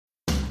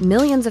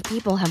Millions of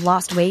people have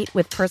lost weight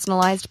with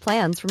personalized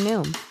plans from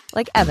Noom.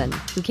 Like Evan,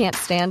 who can't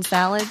stand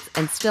salads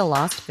and still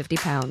lost 50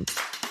 pounds.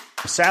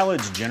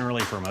 Salads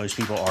generally for most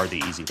people are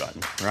the easy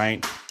button,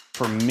 right?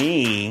 For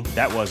me,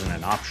 that wasn't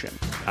an option.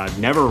 I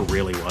never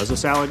really was a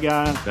salad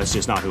guy. That's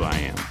just not who I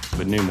am.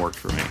 But Noom worked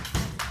for me.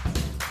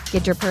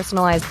 Get your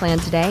personalized plan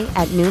today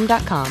at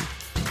Noom.com.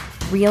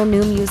 Real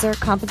Noom user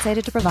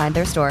compensated to provide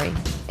their story.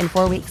 In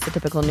 4 weeks, the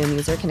typical Noom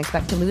user can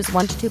expect to lose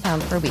 1 to 2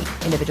 pounds per week.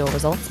 Individual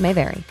results may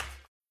vary.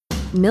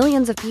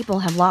 Millions of people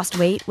have lost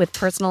weight with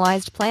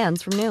personalized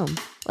plans from Noom.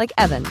 Like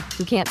Evan,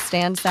 who can't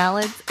stand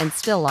salads and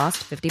still lost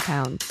 50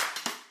 pounds.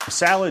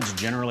 Salads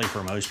generally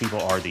for most people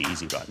are the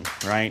easy button,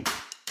 right?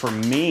 For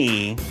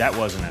me, that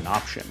wasn't an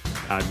option.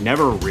 I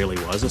never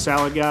really was a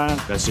salad guy.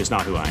 That's just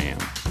not who I am.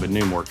 But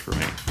Noom worked for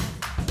me.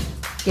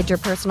 Get your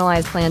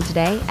personalized plan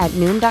today at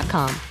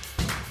Noom.com.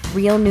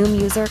 Real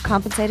Noom user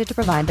compensated to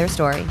provide their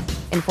story.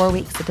 In 4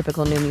 weeks, the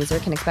typical Noom user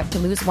can expect to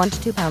lose 1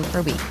 to 2 pounds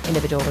per week.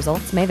 Individual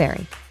results may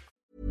vary.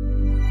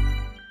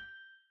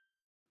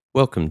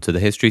 Welcome to the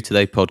History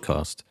Today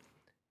podcast.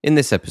 In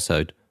this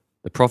episode,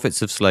 The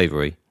Prophets of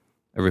Slavery,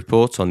 a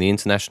report on the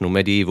International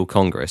Medieval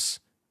Congress,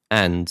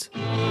 and...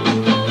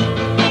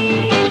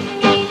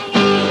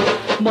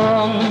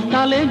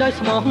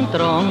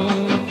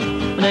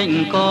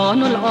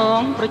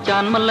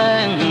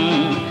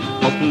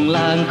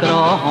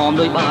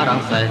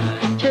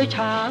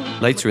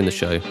 Later in the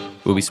show,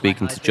 we'll be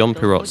speaking to John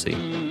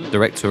Pirozzi,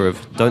 director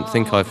of Don't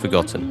Think I've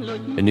Forgotten,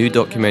 a new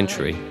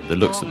documentary that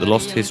looks at the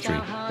lost history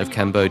of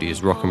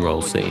Cambodia's rock and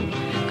roll scene.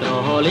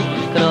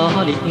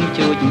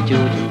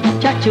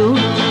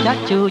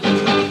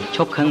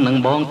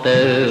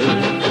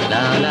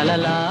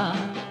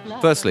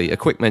 Firstly, a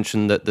quick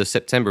mention that the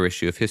September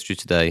issue of History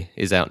Today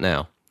is out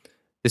now.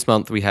 This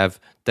month we have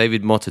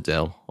David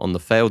Mottadel on the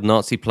failed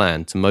Nazi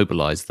plan to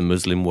mobilise the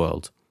Muslim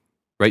world,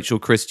 Rachel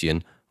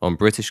Christian on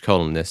British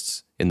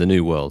colonists in the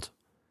New World,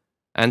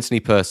 Anthony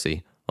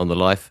Percy on the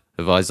life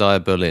of Isaiah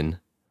Berlin,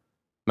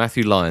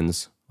 Matthew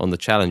Lyons on the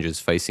challenges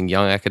facing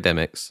young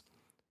academics,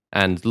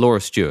 and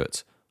Laura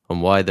Stewart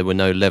on why there were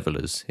no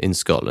levellers in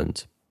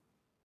Scotland.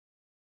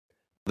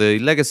 The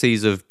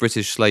Legacies of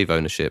British Slave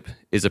Ownership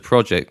is a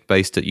project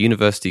based at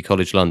University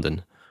College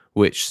London,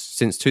 which,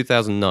 since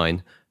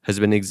 2009, has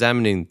been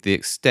examining the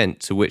extent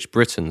to which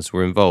Britons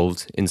were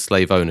involved in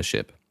slave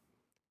ownership.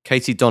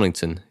 Katie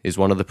Donington is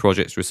one of the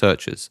project's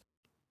researchers.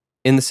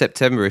 In the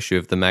September issue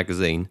of the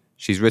magazine,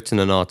 she's written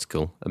an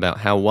article about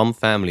how one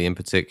family in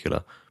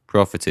particular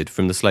profited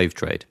from the slave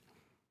trade.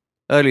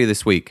 Earlier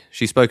this week,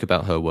 she spoke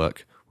about her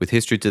work with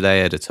History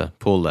Today editor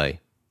Paul Lay.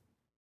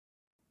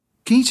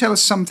 Can you tell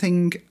us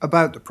something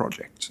about the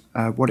project,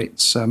 what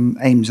its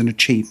aims and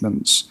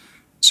achievements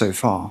so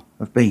far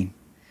have been?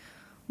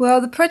 Well,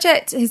 the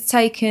project has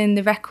taken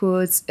the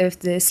records of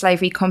the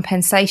Slavery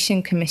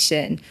Compensation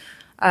Commission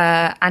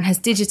and has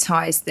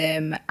digitised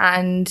them,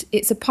 and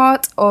it's a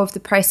part of the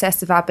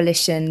process of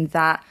abolition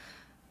that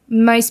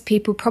most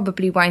people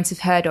probably won't have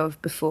heard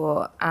of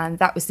before, and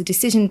that was the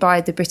decision by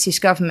the British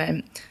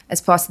government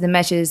as part of the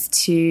measures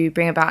to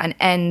bring about an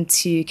end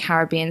to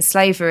Caribbean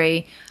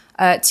slavery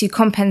to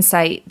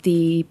compensate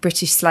the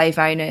British slave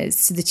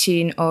owners to the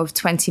tune of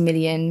 £20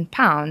 million.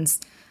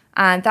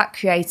 And that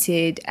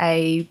created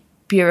a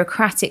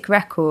bureaucratic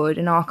record,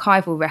 an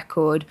archival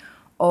record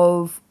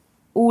of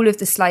all of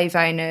the slave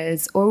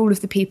owners or all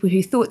of the people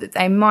who thought that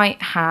they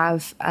might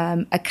have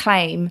a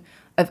claim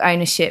of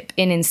ownership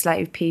in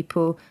enslaved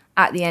people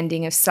at the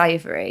ending of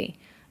slavery.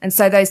 And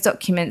so those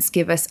documents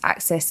give us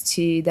access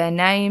to their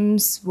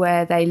names,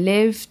 where they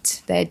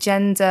lived, their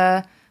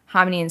gender,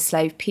 how many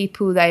enslaved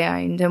people they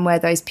owned, and where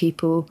those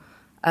people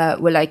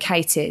were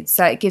located.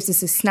 So it gives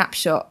us a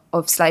snapshot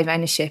of slave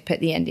ownership at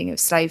the ending of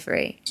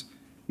slavery.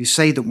 You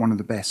say that one of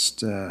the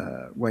best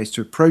ways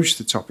to approach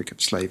the topic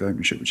of slave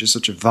ownership, which is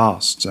such a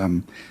vast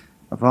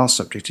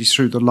subject, is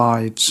through the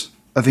lives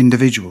of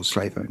individual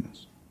slave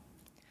owners.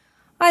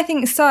 I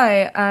think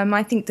so.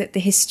 I think that the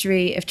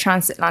history of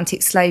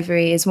transatlantic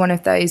slavery is one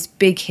of those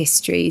big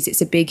histories.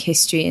 It's a big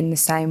history in the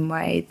same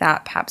way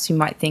that perhaps we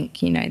might think,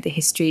 the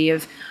history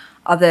of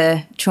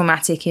other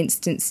traumatic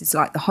instances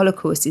like the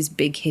Holocaust is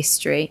big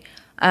history.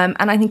 And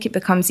I think it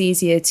becomes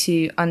easier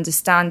to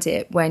understand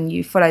it when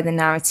you follow the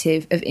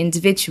narrative of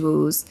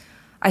individuals.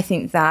 I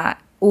think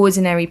that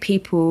ordinary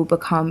people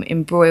become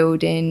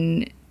embroiled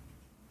in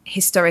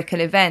historical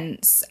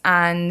events,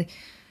 and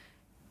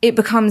it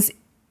becomes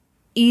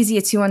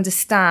easier to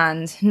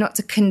understand, not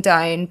to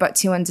condone, but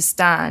to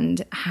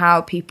understand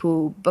how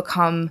people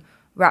become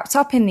wrapped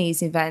up in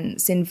these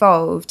events,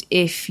 involved,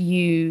 if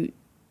you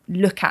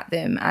look at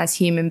them as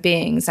human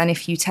beings and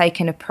if you take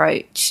an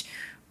approach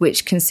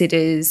which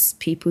considers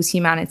people's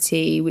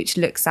humanity, which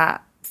looks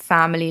at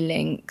family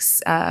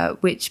links,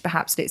 which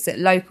perhaps looks at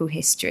local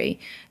history.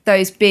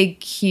 Those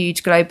big,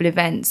 huge global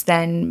events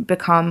then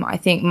become, I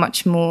think,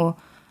 much more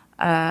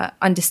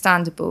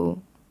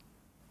understandable.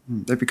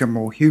 They become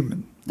more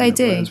human. They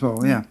do. As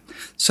well, yeah.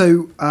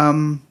 So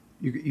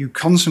you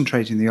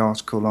concentrate in the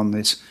article on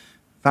this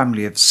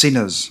family of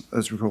sinners,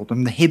 as we call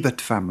them, the Hibbert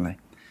family.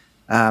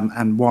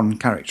 and one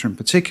character in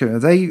particular,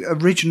 they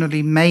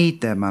originally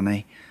made their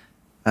money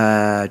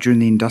during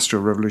the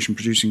Industrial Revolution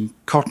producing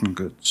cotton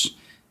goods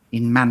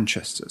in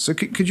Manchester. So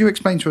could you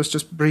explain to us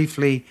just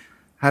briefly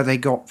how they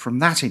got from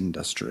that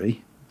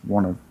industry,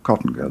 one of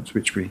cotton goods,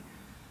 which we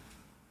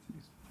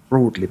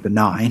broadly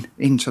benign,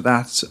 into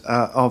that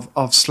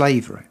of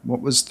slavery?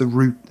 What was the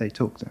route they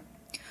took there?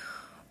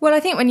 Well, I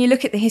think when you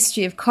look at the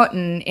history of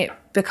cotton, it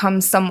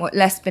becomes somewhat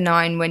less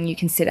benign when you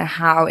consider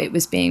how it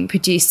was being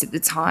produced at the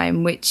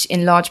time, which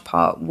in large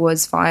part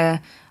was via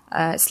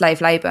slave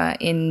labour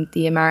in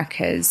the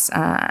Americas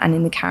and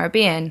in the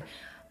Caribbean.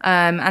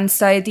 And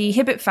so the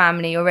Hibbert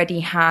family already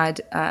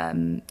had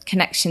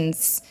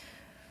connections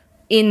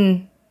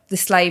in the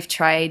slave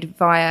trade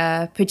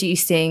via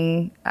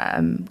producing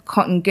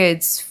cotton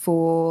goods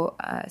for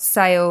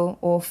sale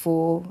or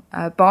for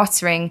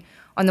bartering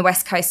on the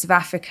west coast of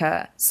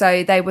Africa.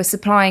 So they were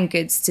supplying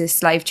goods to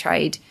slave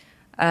trade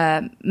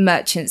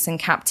merchants and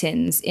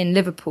captains in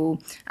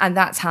Liverpool, and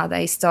that's how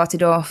they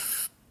started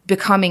off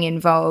becoming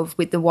involved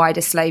with the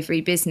wider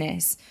slavery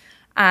business.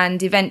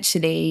 And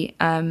eventually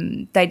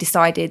they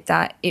decided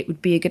that it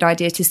would be a good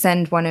idea to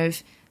send one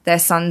of their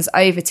sons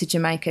over to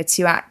Jamaica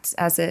to act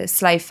as a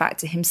slave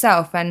factor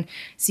himself. And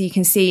so you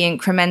can see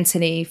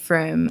incrementally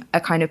from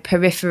a kind of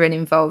peripheral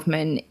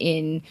involvement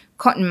in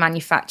cotton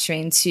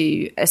manufacturing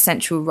to a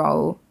central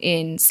role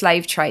in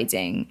slave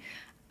trading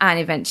and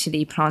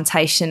eventually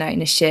plantation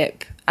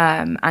ownership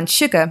and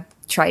sugar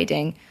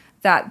trading,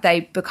 that they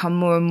become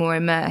more and more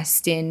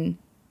immersed in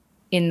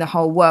the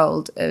whole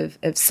world of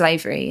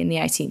slavery in the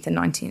 18th and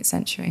 19th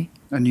century.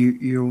 And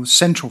your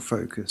central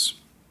focus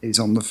is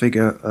on the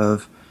figure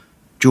of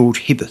George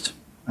Hibbert,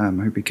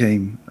 who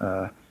became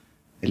a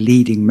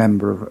leading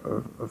member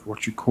of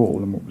what you call,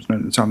 and what was known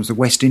at the time as the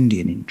West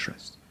Indian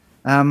interest.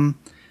 Can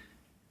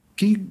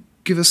you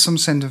give us some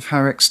sense of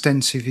how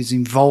extensive his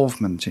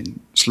involvement in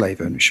slave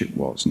ownership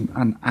was,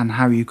 and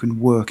how you can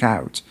work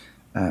out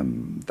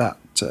that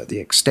the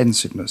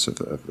extensiveness of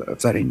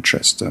that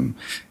interest,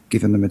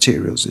 given the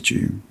materials that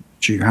you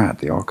had,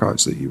 the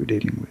archives that you were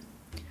dealing with?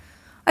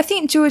 I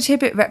think George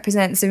Hibbert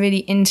represents a really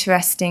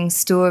interesting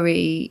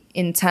story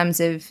in terms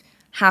of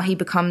how he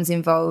becomes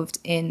involved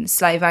in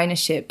slave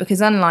ownership, because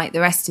unlike the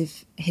rest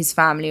of his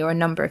family, or a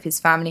number of his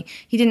family,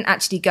 he didn't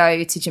actually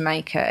go to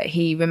Jamaica.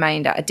 He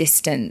remained at a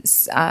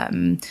distance.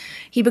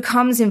 He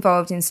becomes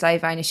involved in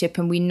slave ownership,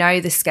 and we know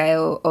the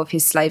scale of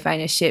his slave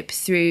ownership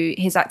through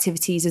his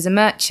activities as a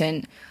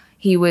merchant.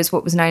 He was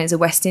what was known as a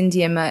West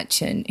India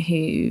merchant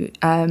who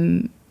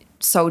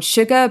sold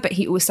sugar, but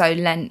he also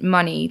lent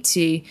money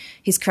to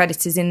his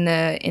creditors in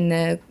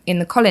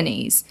the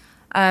colonies.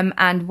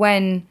 And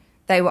when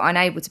they were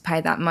unable to pay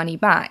that money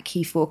back,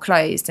 he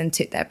foreclosed and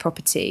took their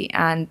property,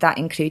 and that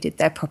included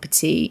their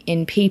property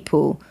in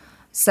people.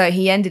 So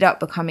he ended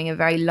up becoming a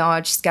very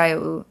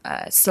large-scale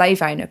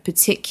slave owner,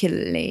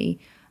 particularly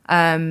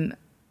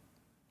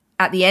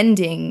at the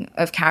ending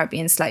of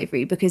Caribbean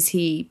slavery, because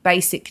he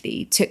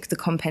basically took the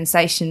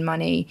compensation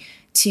money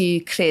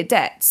to clear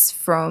debts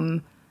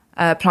from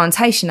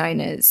plantation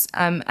owners.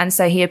 And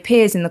so he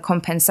appears in the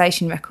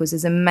compensation records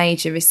as a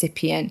major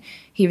recipient.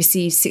 He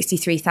receives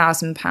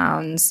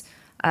 £63,000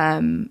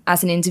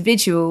 as an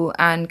individual,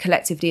 and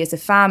collectively as a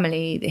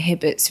family, the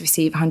Hibberts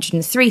receive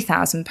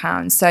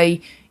 £103,000. So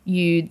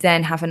you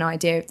then have an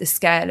idea of the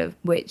scale of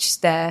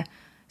which their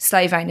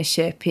slave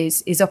ownership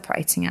is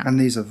operating at. And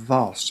these are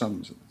vast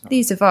sums at the time.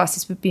 These are vast.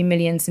 This would be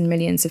millions and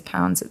millions of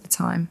pounds at the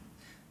time.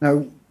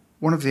 Now,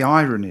 one of the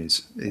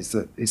ironies is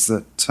that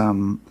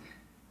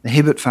the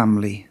Hibbert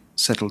family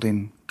settled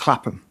in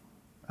Clapham,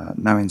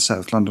 now in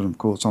South London, of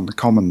course, on the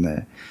Common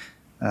there,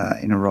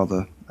 in a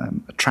rather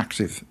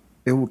attractive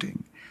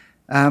building.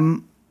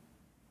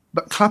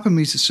 But Clapham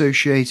is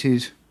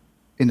associated,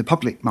 in the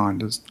public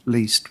mind at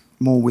least,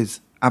 more with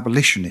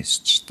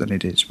abolitionists than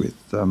it is with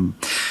than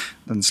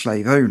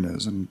slave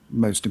owners, and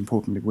most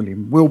importantly,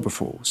 William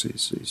Wilberforce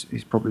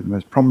is probably the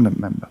most prominent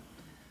member.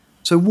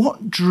 So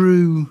what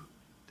drew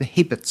the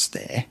Hibberts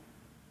there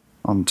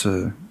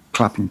onto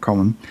Clapham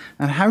Common,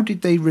 and how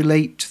did they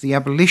relate to the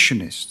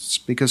abolitionists?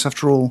 Because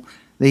after all,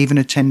 they even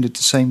attended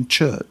the same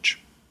church.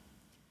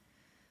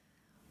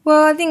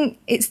 Well, I think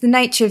it's the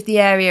nature of the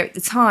area at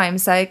the time.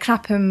 So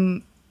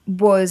Clapham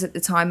was at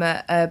the time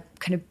a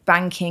kind of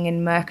banking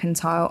and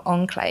mercantile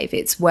enclave.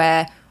 It's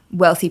where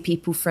wealthy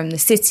people from the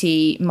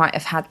city might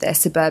have had their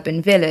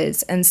suburban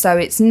villas. And so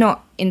it's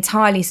not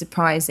entirely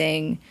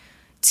surprising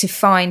to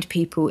find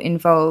people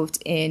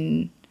involved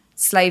in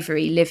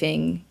slavery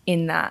living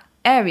in that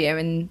area.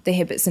 And the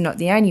Hibberts are not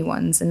the only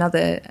ones.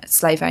 Another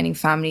slave-owning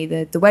family,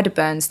 the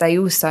Wedderburns, they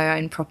also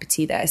own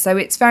property there. So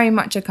it's very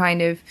much a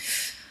kind of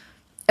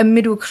a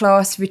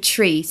middle-class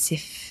retreat,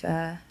 if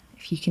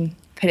you can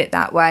put it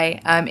that way.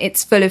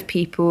 It's full of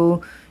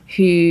people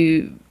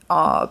who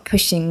are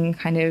pushing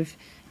kind of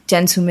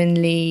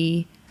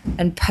gentlemanly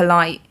and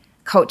polite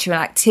cultural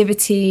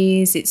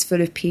activities. It's full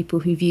of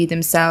people who view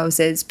themselves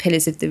as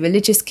pillars of the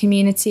religious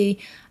community.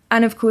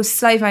 And of course,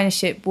 slave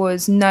ownership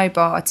was no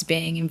bar to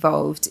being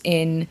involved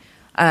in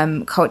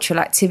cultural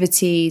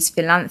activities,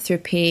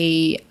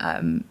 philanthropy,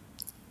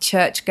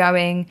 church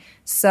going.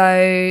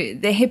 So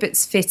the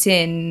Hibbets fit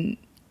in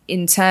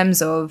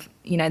terms of,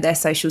 their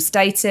social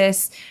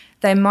status.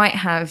 They might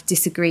have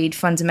disagreed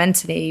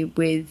fundamentally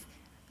with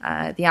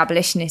the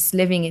abolitionists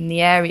living in the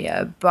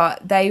area,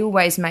 but they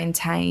always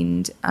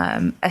maintained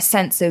a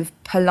sense of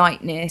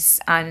politeness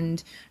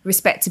and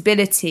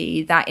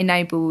respectability that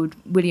enabled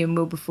William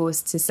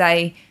Wilberforce to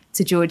say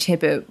to George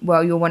Hibbert,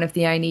 well, you're one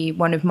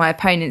of my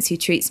opponents who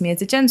treats me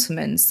as a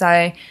gentleman.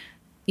 So,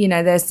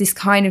 there's this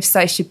kind of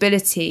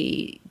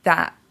sociability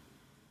that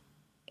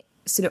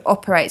sort of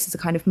operates as a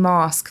kind of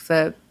mask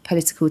for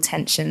political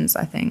tensions,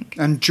 I think.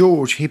 And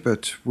George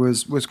Hibbert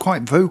was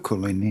quite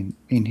vocal in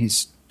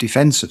his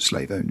defence of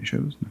slave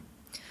ownership, wasn't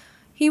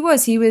he?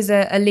 He was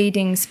a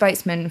leading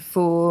spokesman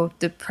for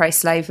the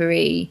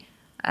pro-slavery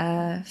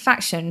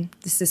faction,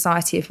 the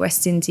Society of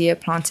West India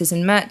Planters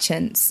and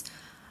Merchants.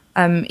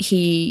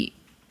 He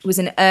was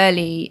an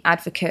early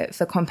advocate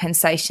for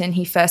compensation.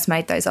 He first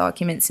made those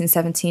arguments in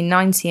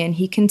 1790, and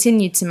he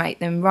continued to make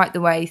them right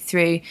the way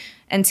through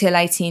until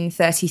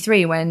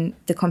 1833, when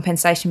the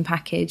compensation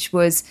package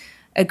was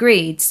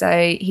agreed.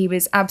 So he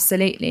was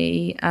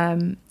absolutely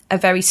a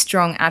very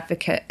strong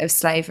advocate of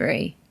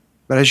slavery.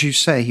 But as you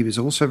say, he was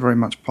also very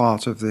much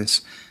part of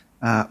this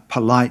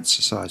polite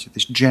society,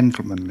 this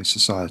gentlemanly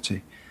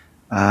society,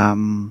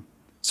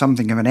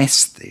 something of an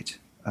aesthete.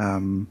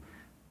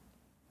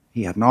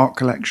 He had an art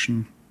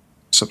collection,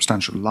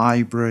 substantial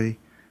library,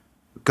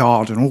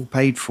 garden, all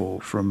paid for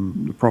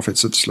from the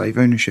profits of slave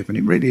ownership, and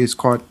it really is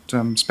quite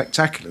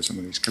spectacular, some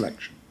of these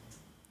collections.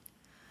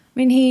 I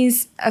mean,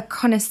 he's a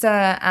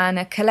connoisseur and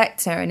a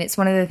collector, and it's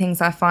one of the things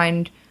I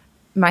find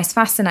most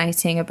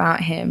fascinating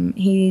about him.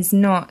 He's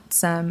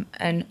not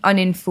an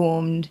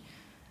uninformed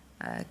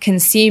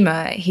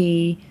consumer.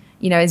 He,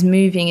 is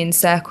moving in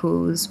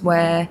circles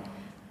where,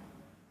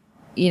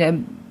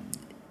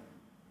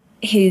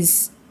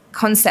 his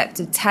concept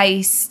of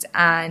taste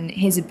and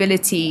his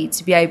ability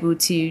to be able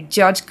to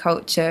judge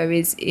culture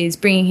is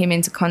bringing him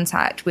into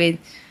contact with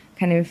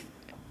kind of,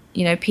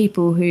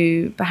 people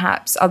who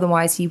perhaps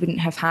otherwise he wouldn't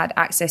have had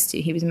access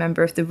to. He was a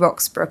member of the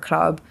Roxburgh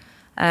Club.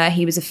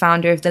 He was a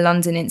founder of the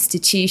London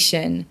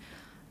Institution.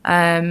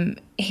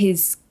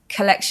 His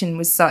collection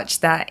was such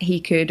that he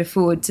could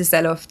afford to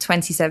sell off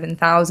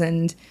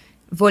 27,000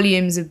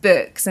 volumes of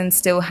books and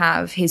still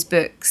have his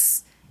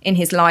books in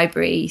his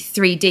library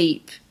 3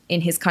 deep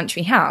in his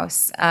country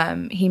house.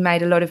 He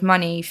made a lot of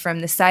money from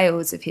the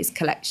sales of his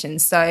collection.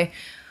 So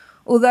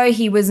although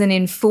he was an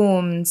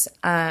informed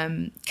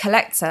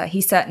collector,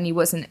 he certainly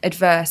wasn't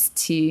adverse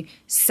to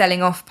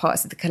selling off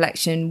parts of the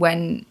collection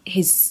when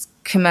his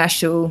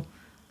commercial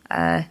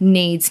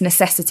needs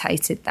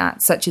necessitated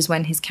that, such as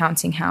when his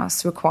counting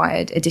house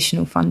required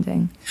additional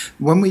funding.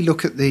 When we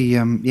look at the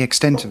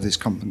extent of this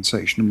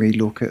compensation, and we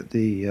look at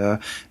the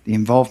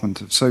involvement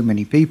of so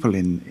many people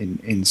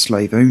in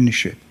slave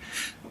ownership,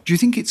 do you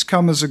think it's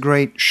come as a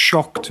great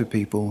shock to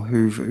people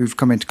who've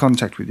come into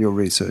contact with your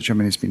research? I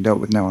mean, it's been dealt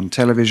with now on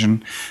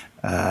television,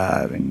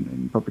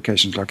 in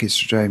publications like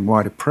History Today and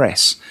wider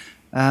press.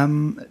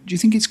 Do you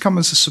think it's come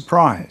as a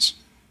surprise?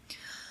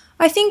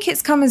 I think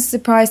it's come as a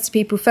surprise to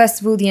people.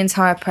 First of all, the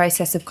entire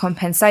process of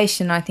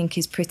compensation, I think,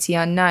 is pretty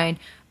unknown.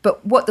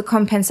 But what the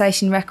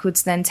compensation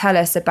records then tell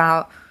us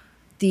about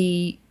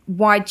the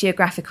wide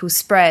geographical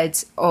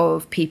spread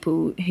of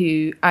people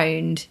who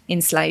owned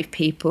enslaved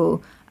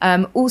people.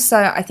 Also,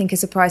 I think a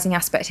surprising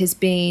aspect has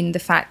been the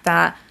fact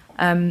that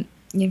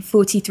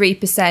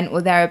 43%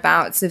 or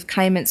thereabouts of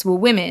claimants were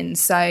women.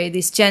 So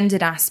this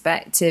gendered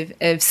aspect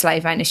of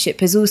slave ownership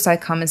has also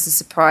come as a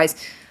surprise.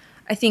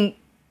 I think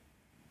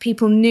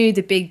people knew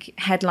the big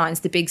headlines,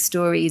 the big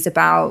stories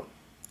about,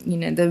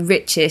 the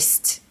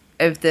richest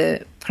of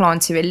the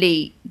planter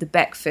elite, the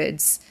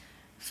Beckfords,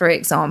 for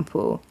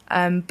example.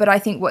 But I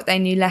think what they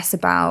knew less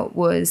about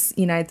was,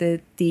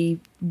 the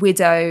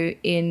widow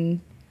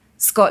in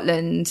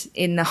Scotland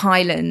in the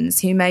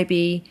Highlands who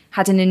maybe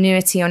had an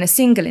annuity on a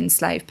single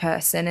enslaved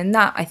person. And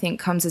that, I think,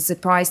 comes as a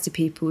surprise to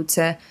people,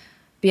 to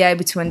be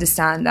able to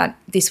understand that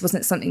this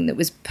wasn't something that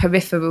was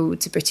peripheral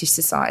to British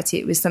society.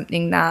 It was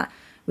something that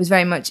was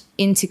very much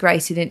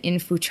integrated and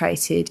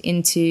infiltrated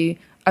into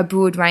a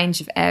broad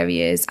range of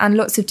areas and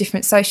lots of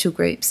different social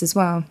groups as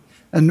well.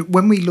 And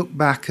when we look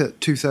back at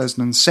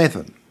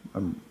 2007,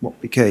 what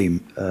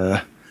became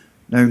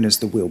known as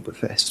the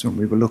Wilberfest, when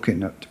we were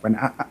looking at when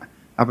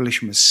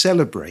abolition was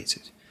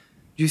celebrated,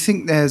 do you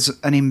think there's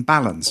an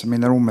imbalance? I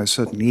mean, there almost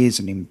certainly is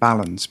an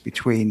imbalance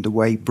between the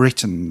way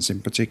Britons in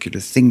particular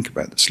think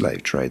about the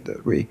slave trade,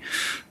 that we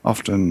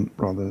often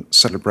rather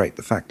celebrate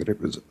the fact that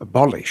it was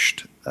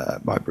abolished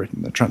by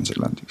Britain, the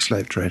transatlantic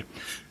slave trade,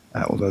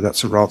 although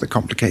that's a rather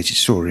complicated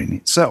story in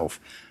itself,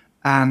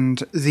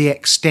 and the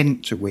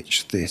extent to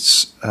which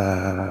this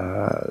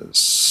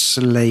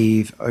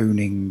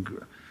slave-owning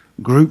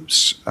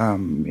groups,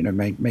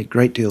 made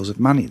great deals of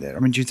money there. I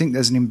mean, do you think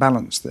there's an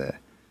imbalance there?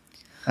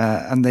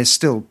 And there's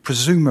still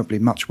presumably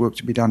much work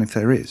to be done if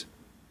there is.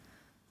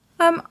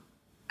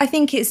 I I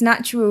think it's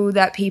natural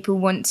that people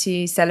want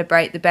to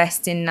celebrate the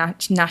best in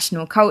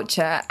national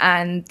culture,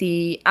 and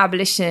the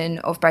abolition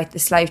of both the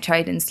slave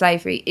trade and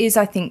slavery is,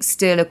 I think,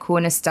 still a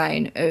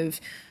cornerstone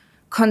of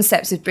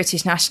concepts of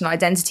British national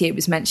identity. It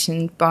was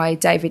mentioned by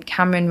David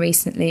Cameron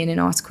recently in an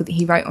article that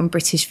he wrote on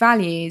British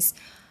values.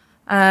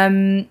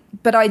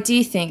 But I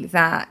do think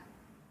that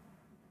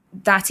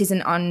is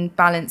an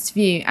unbalanced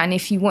view. And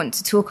if you want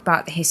to talk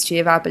about the history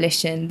of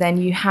abolition, then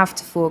you have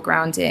to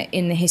foreground it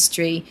in the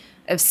history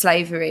of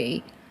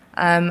slavery.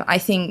 I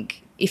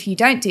think if you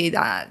don't do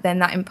that, then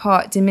that in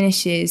part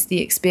diminishes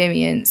the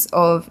experience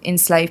of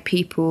enslaved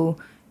people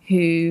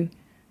who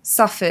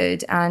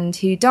suffered and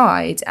who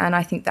died. And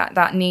I think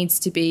that needs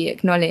to be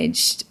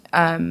acknowledged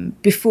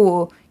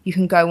before you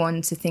can go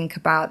on to think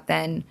about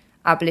then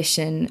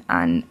abolition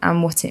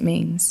and what it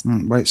means.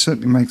 Well, it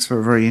certainly makes for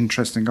a very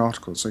interesting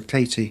article. So,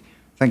 Katie,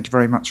 thank you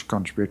very much for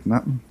contributing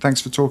that. And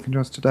thanks for talking to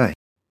us today.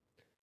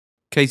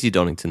 Katie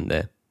Donington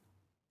there.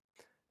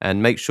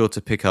 And make sure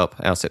to pick up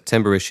our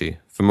September issue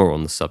for more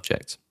on the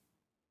subject.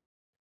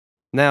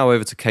 Now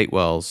over to Kate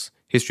Wells,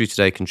 History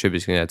Today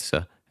contributing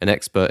editor and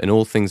expert in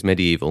all things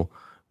medieval,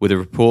 with a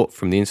report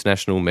from the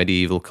International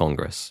Medieval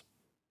Congress.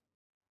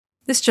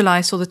 This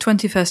July saw the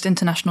 21st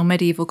International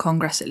Medieval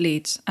Congress at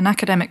Leeds, an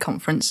academic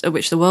conference at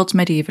which the world's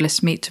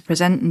medievalists meet to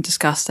present and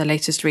discuss their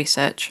latest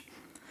research.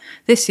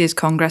 This year's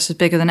Congress was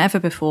bigger than ever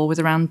before, with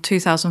around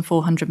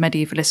 2,400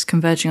 medievalists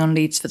converging on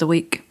Leeds for the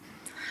week.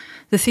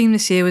 The theme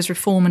this year was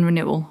reform and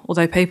renewal,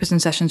 although papers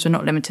and sessions were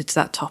not limited to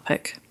that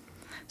topic.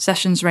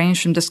 Sessions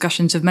ranged from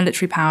discussions of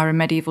military power in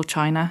medieval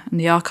China and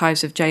the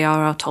archives of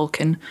J.R.R.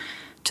 Tolkien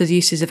to the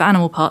uses of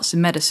animal parts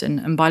in medicine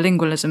and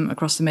bilingualism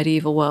across the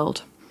medieval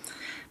world.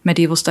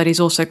 Medieval studies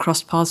also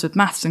crossed paths with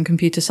maths and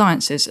computer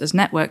sciences, as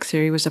network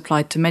theory was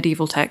applied to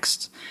medieval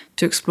texts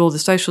to explore the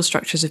social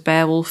structures of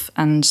Beowulf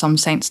and some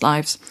saints'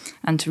 lives,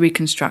 and to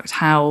reconstruct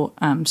how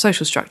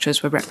social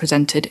structures were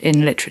represented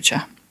in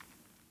literature.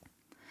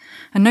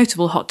 A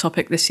notable hot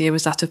topic this year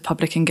was that of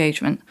public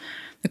engagement,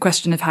 the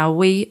question of how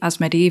we, as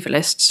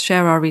medievalists,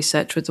 share our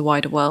research with the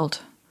wider world.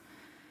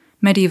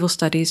 Medieval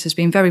studies has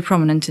been very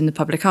prominent in the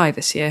public eye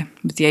this year,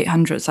 with the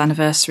 800th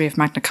anniversary of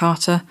Magna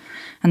Carta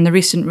and the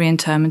recent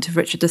reinterment of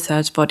Richard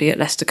III's body at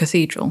Leicester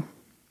Cathedral.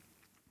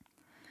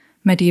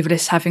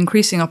 Medievalists have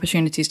increasing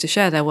opportunities to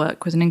share their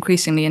work with an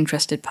increasingly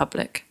interested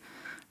public.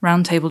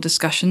 Roundtable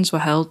discussions were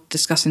held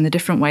discussing the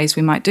different ways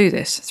we might do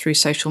this through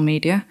social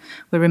media,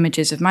 where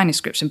images of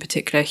manuscripts in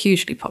particular are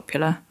hugely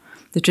popular,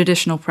 the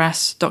traditional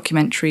press,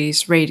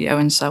 documentaries, radio,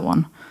 and so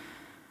on.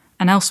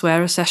 And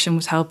elsewhere, a session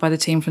was held by the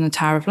team from the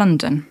Tower of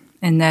London.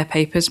 In their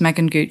papers,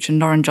 Megan Gooch and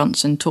Lauren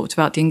Johnson talked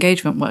about the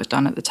engagement work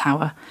done at the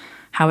Tower,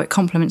 how it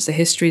complements the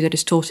history that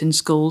is taught in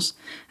schools,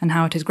 and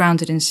how it is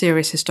grounded in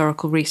serious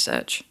historical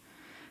research.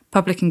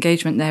 Public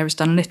engagement there is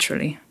done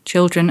literally.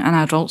 Children and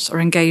adults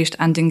are engaged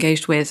and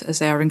engaged with as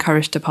they are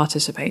encouraged to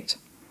participate.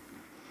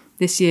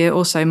 This year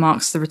also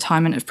marks the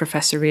retirement of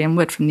Professor Ian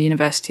Wood from the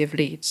University of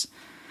Leeds,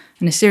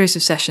 and a series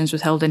of sessions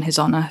was held in his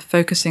honour,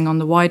 focusing on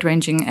the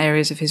wide-ranging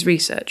areas of his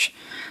research,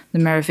 the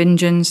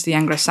Merovingians, the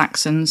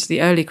Anglo-Saxons, the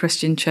early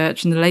Christian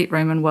Church, and the late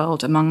Roman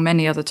world, among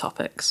many other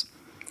topics.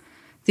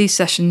 These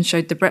sessions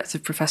showed the breadth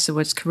of Professor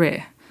Wood's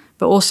career,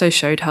 but also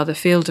showed how the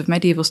field of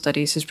medieval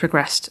studies has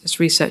progressed as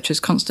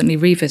researchers constantly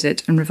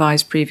revisit and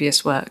revise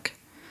previous work.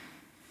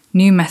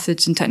 New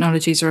methods and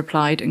technologies are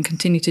applied and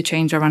continue to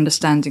change our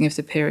understanding of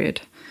the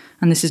period,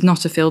 and this is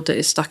not a field that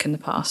is stuck in the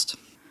past.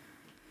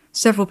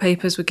 Several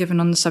papers were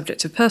given on the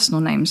subject of personal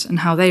names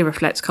and how they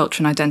reflect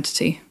culture and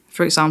identity.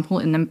 For example,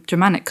 in the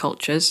Germanic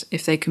cultures,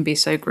 if they can be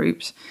so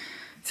grouped,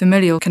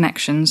 familial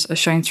connections are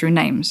shown through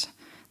names.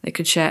 They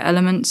could share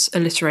elements,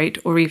 alliterate,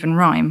 or even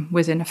rhyme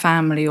within a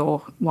family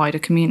or wider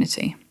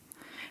community.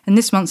 In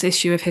this month's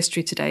issue of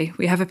History Today,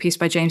 we have a piece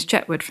by James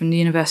Chetwood from the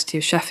University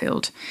of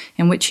Sheffield,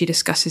 in which he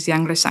discusses the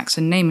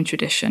Anglo-Saxon naming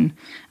tradition,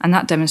 and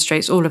that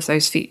demonstrates all of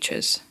those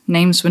features.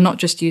 Names were not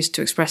just used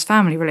to express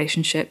family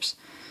relationships,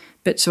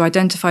 but to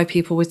identify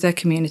people with their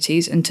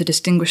communities and to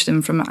distinguish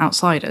them from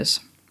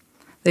outsiders.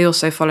 They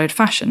also followed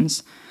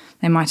fashions.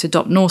 They might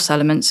adopt Norse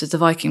elements as the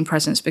Viking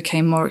presence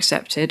became more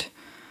accepted,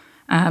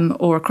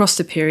 or across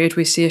the period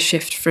we see a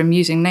shift from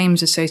using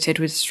names associated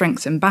with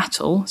strength in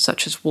battle,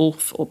 such as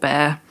wolf or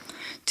bear,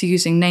 to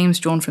using names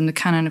drawn from the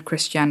canon of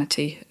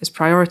Christianity as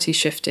priorities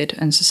shifted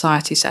and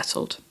society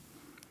settled.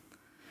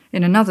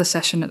 In another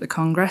session at the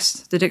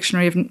Congress, the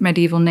Dictionary of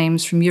Medieval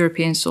Names from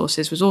European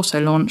Sources was also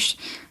launched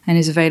and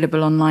is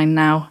available online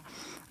now,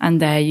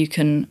 and there you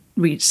can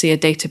see a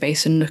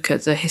database and look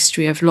at the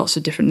history of lots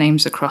of different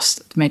names across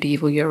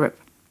medieval Europe.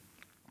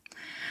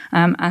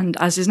 And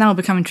as is now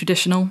becoming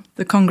traditional,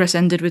 the Congress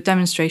ended with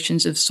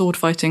demonstrations of sword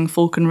fighting,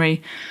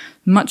 falconry,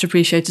 much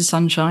appreciated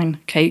sunshine,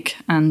 cake,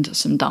 and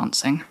some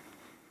dancing.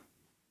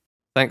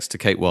 Thanks to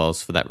Kate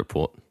Wiles for that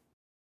report.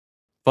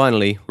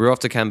 Finally, we're off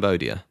to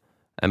Cambodia,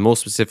 and more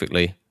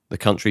specifically, the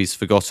country's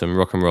forgotten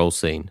rock and roll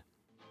scene.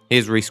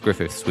 Here's Rhys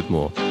Griffiths with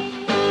more.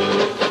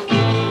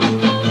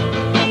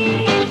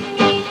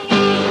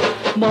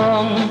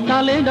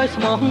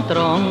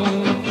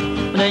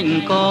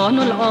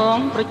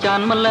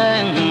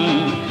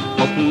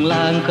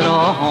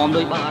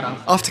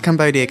 After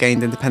Cambodia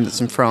gained independence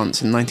from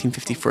France in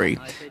 1953,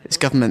 its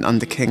government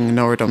under King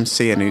Norodom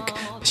Sihanouk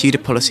pursued a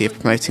policy of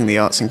promoting the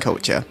arts and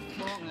culture.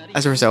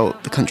 As a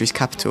result, the country's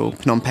capital,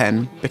 Phnom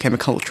Penh, became a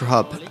cultural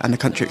hub, and the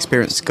country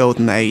experienced a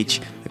golden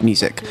age of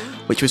music,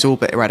 which was all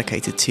but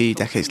eradicated 2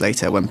 decades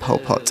later when Pol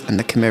Pot and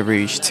the Khmer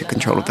Rouge took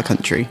control of the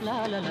country.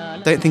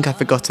 Don't Think I've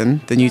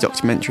Forgotten, the new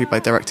documentary by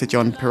director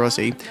John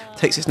Pirozzi,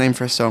 takes its name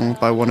for a song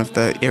by one of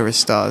the era's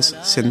stars,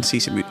 Sin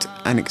Sisamut,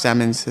 and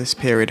examines this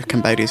period of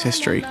Cambodia's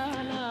history.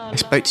 I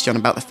spoke to John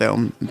about the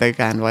film and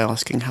began by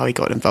asking how he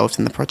got involved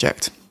in the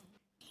project.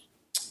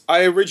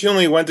 I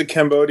originally went to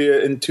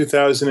Cambodia in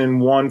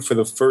 2001 for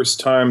the first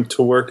time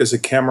to work as a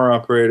camera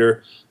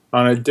operator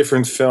on a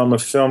different film, a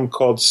film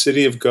called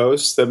City of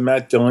Ghosts that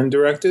Matt Dillon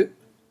directed.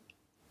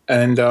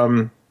 And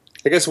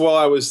I guess while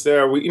I was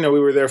there, we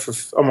were there for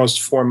almost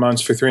 4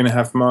 months, for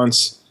 3.5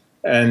 months,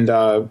 and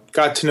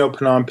got to know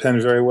Phnom Penh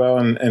very well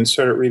and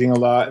started reading a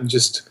lot and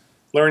just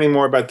learning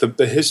more about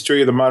the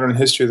history, the modern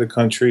history of the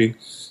country.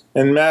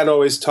 And Matt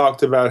always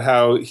talked about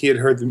how he had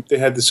heard they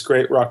had this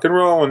great rock and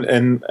roll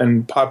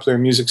and popular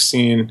music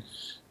scene.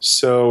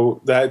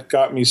 So that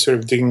got me sort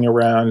of digging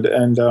around.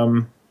 And,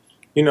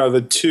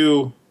 the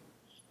two,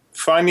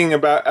 finding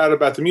out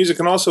about the music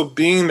and also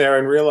being there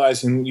and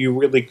realizing you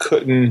really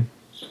couldn't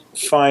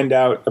find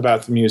out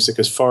about the music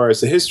as far as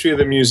the history of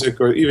the music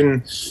or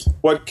even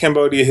what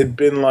Cambodia had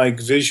been like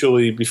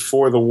visually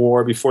before the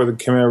war, before the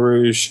Khmer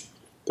Rouge.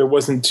 There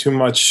wasn't too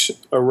much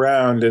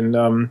around,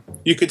 and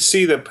you could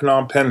see that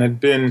Phnom Penh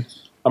had been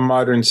a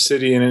modern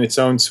city in its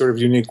own sort of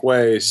unique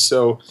way.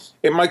 So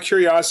my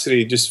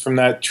curiosity just from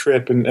that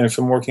trip and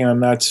from working on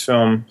Matt's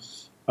film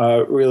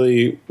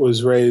really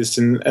was raised,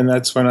 and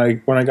that's when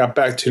I got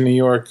back to New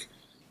York,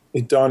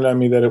 it dawned on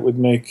me that it would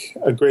make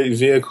a great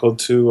vehicle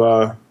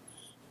to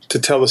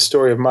tell the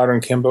story of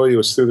modern Cambodia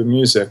was through the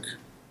music.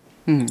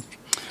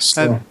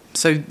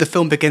 So the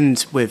film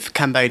begins with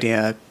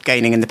Cambodia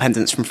gaining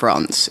independence from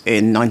France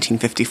in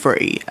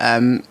 1953.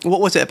 What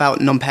was it about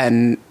Phnom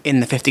Penh in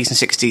the 50s and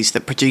 60s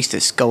that produced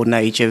this golden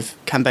age of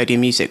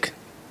Cambodian music?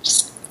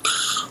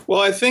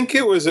 Well, I think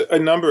it was a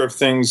number of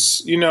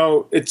things.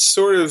 It's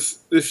sort of,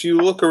 if you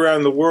look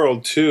around the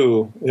world,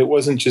 too, it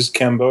wasn't just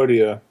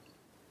Cambodia.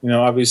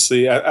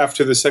 Obviously,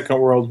 after the Second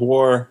World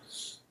War,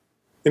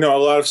 a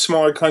lot of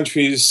smaller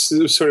countries,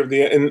 sort of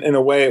in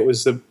a way, it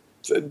was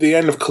the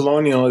end of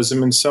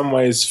colonialism in some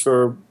ways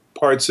for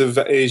parts of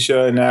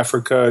Asia and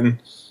Africa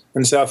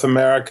and South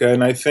America.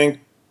 And I think,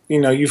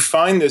 you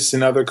find this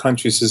in other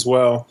countries as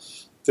well,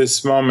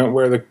 this moment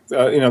where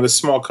the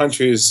small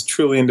country is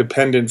truly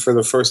independent for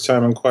the first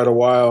time in quite a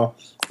while.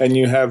 And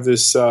you have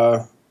this,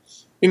 the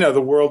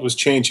world was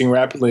changing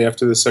rapidly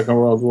after the Second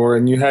World War.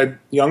 And you had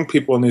young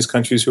people in these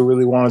countries who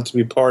really wanted to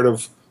be part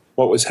of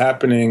what was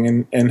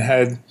happening and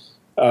had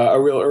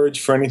a real urge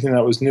for anything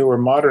that was new or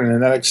modern,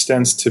 and that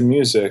extends to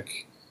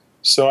music.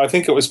 So I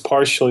think it was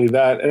partially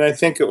that. And I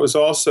think it was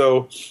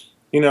also,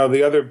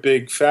 the other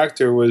big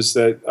factor was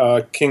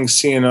that King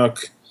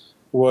Sihanouk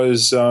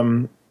was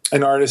an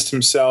artist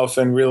himself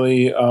and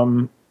really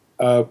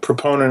a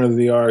proponent of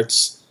the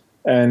arts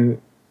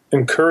and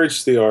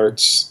encouraged the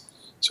arts.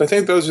 So I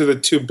think those are the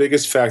two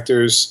biggest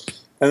factors.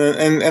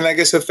 And I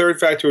guess a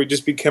third factor would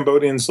just be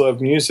Cambodians love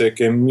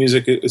music, and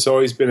music has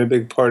always been a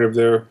big part of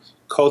their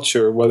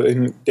culture,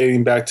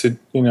 dating back to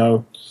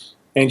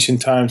ancient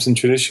times and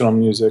traditional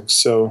music.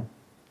 So,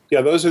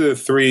 yeah, those are the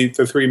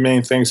three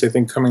main things I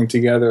think coming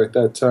together at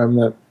that time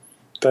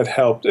that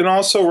helped. And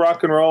also,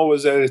 rock and roll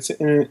was in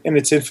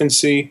its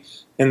infancy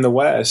in the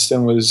West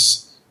and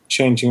was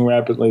changing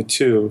rapidly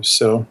too.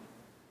 So,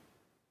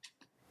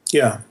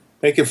 yeah,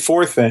 make it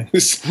 4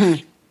 things.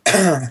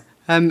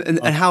 And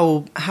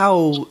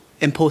how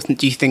important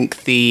do you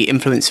think the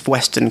influence of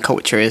Western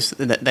culture is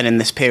then in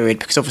this period?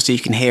 Because obviously you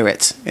can hear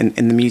it in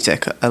the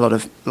music. A lot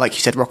of, like you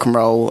said, rock and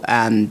roll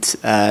and,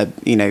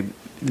 the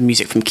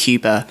music from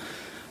Cuba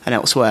and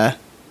elsewhere.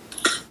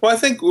 Well, I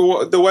think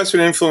the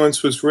Western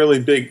influence was really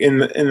big in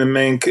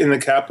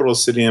the capital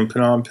city in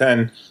Phnom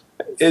Penh.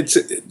 It's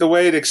the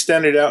way it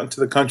extended out into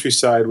the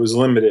countryside was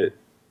limited,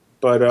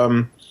 but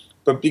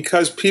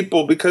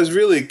because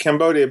really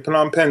Cambodia,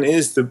 Phnom Penh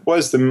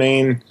was the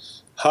main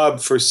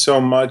hub for so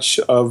much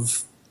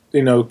of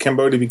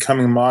Cambodia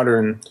becoming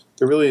modern.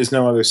 There really is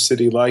no other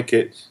city like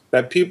it.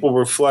 That people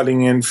were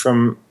flooding in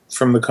from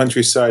the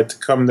countryside to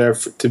come there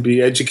to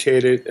be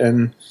educated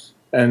and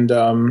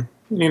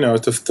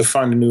to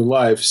find a new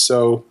life.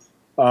 So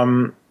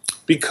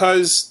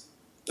because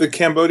the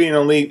Cambodian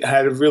elite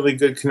had really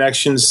good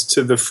connections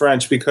to the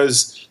French,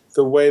 because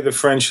the way the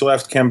French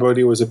left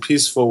Cambodia was a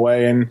peaceful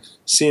way, and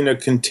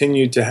Sihanouk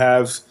continued to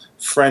have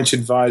French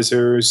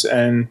advisors,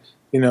 and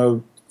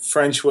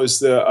French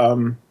was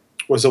a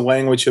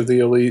language of the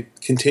elite,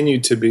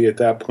 continued to be at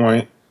that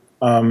point.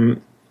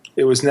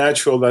 It was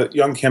natural that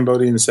young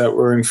Cambodians that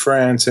were in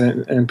France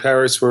and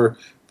Paris were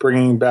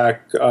bringing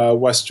back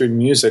Western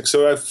music.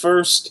 So at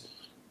first,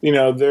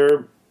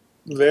 their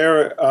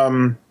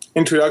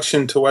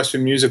introduction to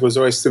Western music was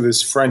always through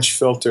this French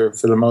filter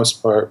for the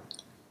most part.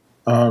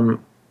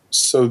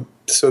 So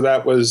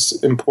that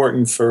was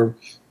important for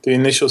the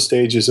initial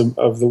stages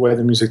of the way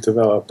the music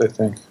developed, I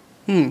think.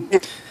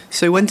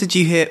 So when did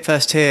you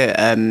first hear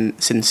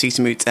Sin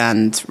Sisamut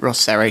and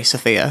Rossere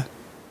Sophia?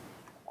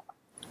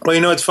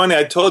 Well, it's funny.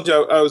 I told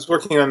you I was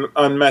working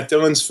on Matt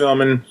Dillon's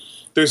film, and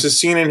there's a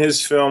scene in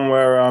his film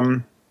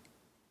where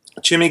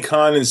Jimmy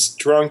Caan is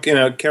drunk in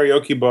a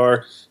karaoke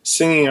bar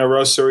singing a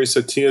Rossere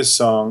Sophia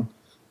song.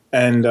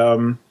 And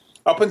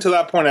up until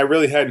that point, I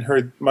really hadn't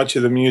heard much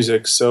of the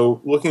music. So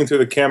looking through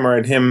the camera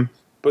at him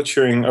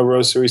butchering a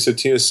Rossere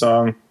Sophia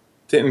song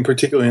didn't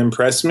particularly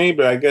impress me.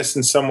 But I guess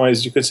in some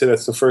ways you could say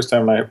that's the first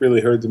time I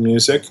really heard the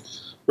music.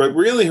 But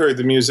really heard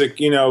the music,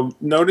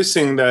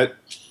 noticing that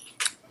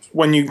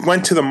when you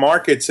went to the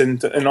markets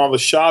and all the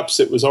shops,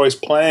 it was always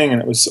playing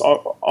and it was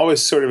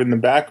always sort of in the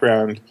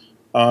background.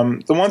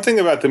 The one thing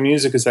about the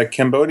music is that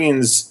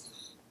Cambodians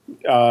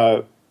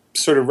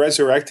sort of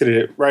resurrected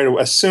it right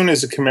away. As soon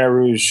as the Khmer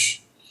Rouge,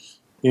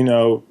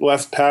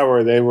 left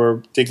power, they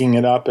were digging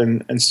it up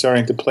and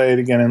starting to play it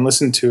again and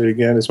listen to it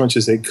again as much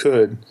as they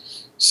could.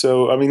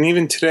 So,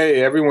 even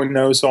today, everyone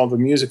knows all the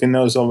music and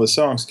knows all the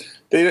songs.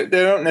 They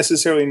don't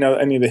necessarily know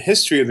any of the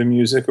history of the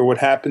music or what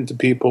happened to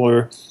people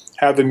or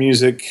how the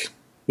music,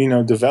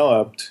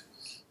 developed.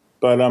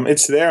 But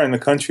it's there in the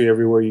country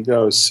everywhere you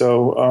go.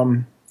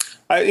 So,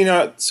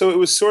 so it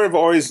was sort of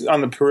always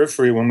on the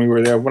periphery when we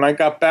were there. When I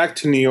got back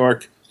to New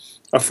York,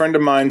 a friend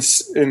of mine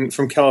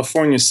from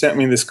California sent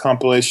me this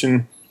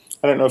compilation.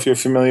 I don't know if you're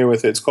familiar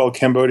with it. It's called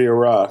Cambodia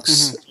Rocks.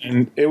 Mm-hmm.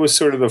 And it was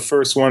sort of the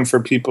first one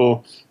for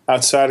people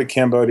outside of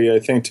Cambodia, I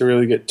think, to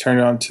really get turned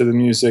on to the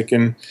music.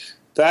 And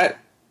that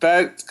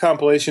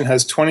compilation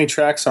has 20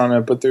 tracks on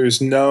it, but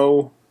there's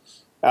no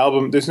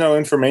album. There's no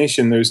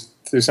information. There's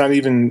not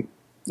even,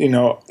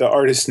 the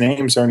artist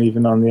names aren't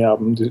even on the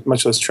album,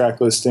 much less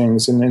track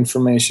listings and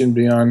information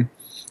beyond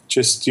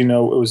just, it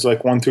was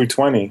like 1 through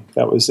 20.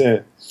 That was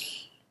it.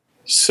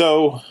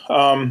 So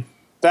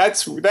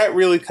that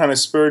really kind of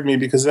spurred me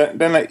because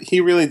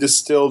he really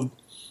distilled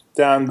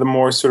down the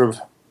more sort of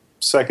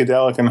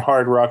psychedelic and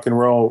hard rock and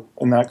roll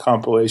in that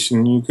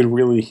compilation. You could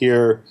really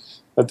hear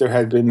that there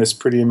had been this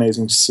pretty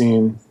amazing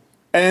scene.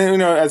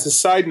 And, as a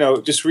side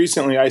note, just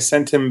recently I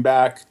sent him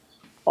back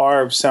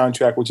our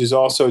soundtrack, which is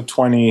also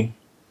 20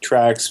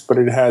 tracks, but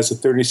it has a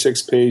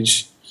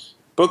 36-page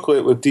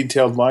booklet with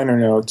detailed liner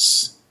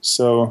notes.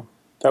 So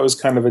that was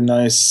kind of a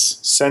nice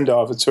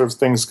send-off. It's sort of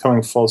things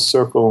coming full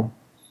circle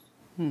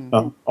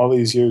all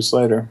these years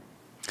later.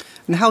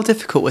 And how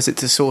difficult was it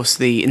to source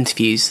the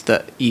interviews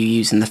that you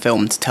use in the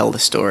film to tell the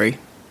story?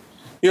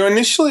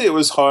 Initially it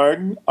was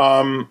hard.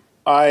 I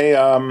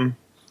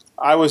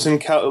was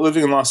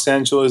living in Los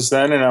Angeles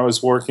then, and I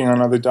was working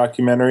on other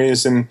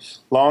documentaries. And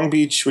Long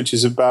Beach, which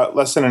is about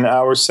less than an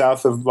hour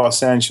south of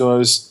Los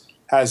Angeles,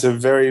 has a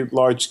very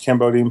large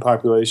Cambodian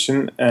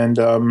population. And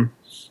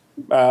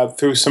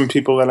through some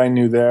people that I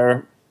knew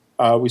there,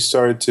 we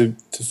started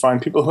to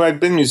find people who had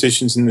been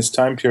musicians in this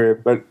time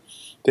period. But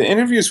the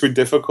interviews were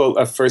difficult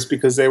at first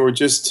because they were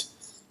just,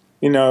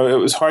 it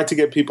was hard to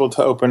get people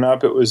to open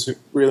up. It was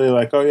really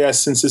like, oh, yeah,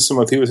 Sin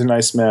Sisamut, he was a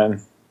nice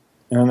man.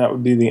 And that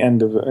would be the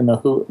end of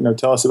it.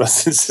 Tell us about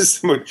Sin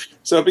Sisamut.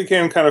 So it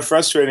became kind of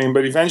frustrating.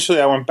 But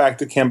eventually I went back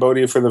to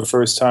Cambodia for the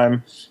first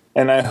time,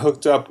 and I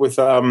hooked up with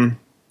an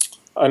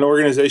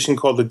organization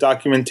called the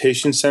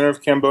Documentation Center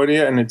of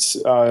Cambodia, and its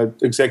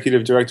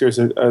executive director is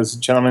a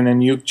gentleman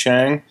named Yuk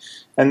Chang.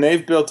 And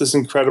they've built this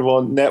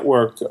incredible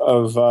network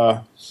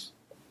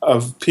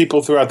of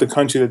people throughout the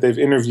country that they've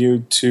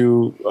interviewed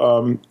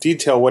to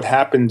detail what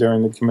happened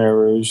during the Khmer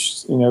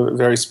Rouge, in a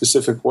very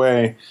specific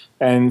way.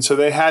 And so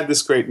they had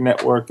this great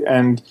network,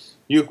 and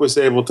Yuk was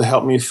able to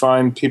help me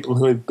find people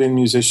who had been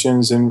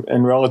musicians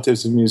and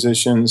relatives of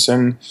musicians.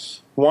 And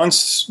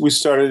once we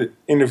started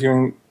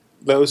interviewing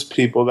those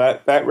people,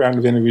 that round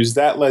of interviews,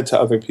 that led to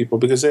other people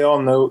because they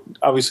all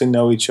obviously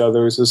know each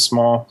other. It's a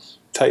small,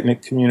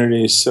 tight-knit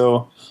community.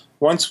 So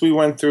once we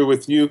went through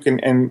with Yuk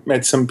and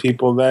met some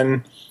people,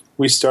 then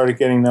we started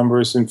getting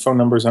numbers and phone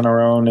numbers on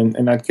our own,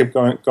 and I kept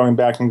going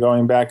back.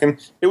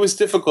 And it was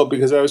difficult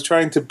because I was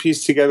trying to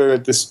piece together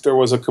that there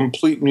was a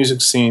complete music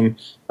scene,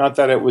 not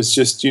that it was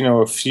just,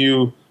 a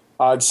few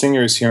odd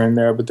singers here and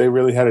there, but they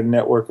really had a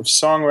network of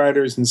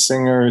songwriters and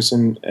singers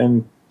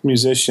and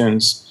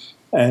musicians,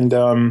 and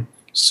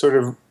sort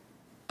of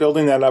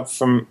building that up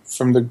from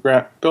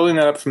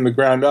the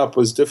ground up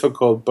was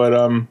difficult,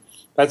 but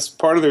that's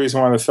part of the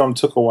reason why the film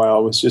took a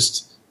while, was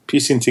just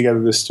piecing together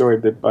the story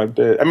bit by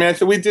bit. I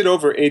think we did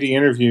over 80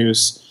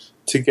 interviews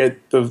to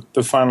get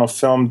the final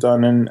film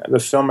done, and the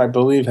film, I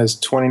believe, has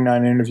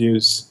 29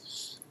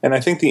 interviews. And I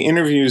think the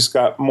interviews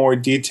got more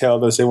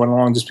detailed as they went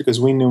along just because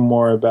we knew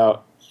more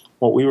about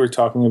what we were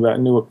talking about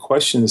and knew what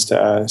questions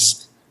to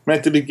ask.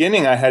 At the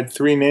beginning, I had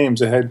 3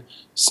 names. I had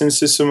Sin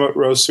Sisamut,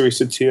 Rossere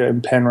Sophia,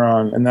 and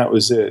Penron, and that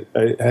was it.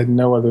 I had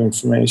no other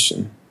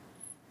information.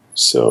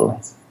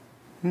 So...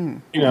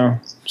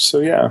 so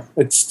yeah,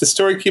 the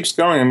story keeps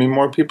going.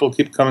 More people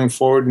keep coming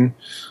forward, and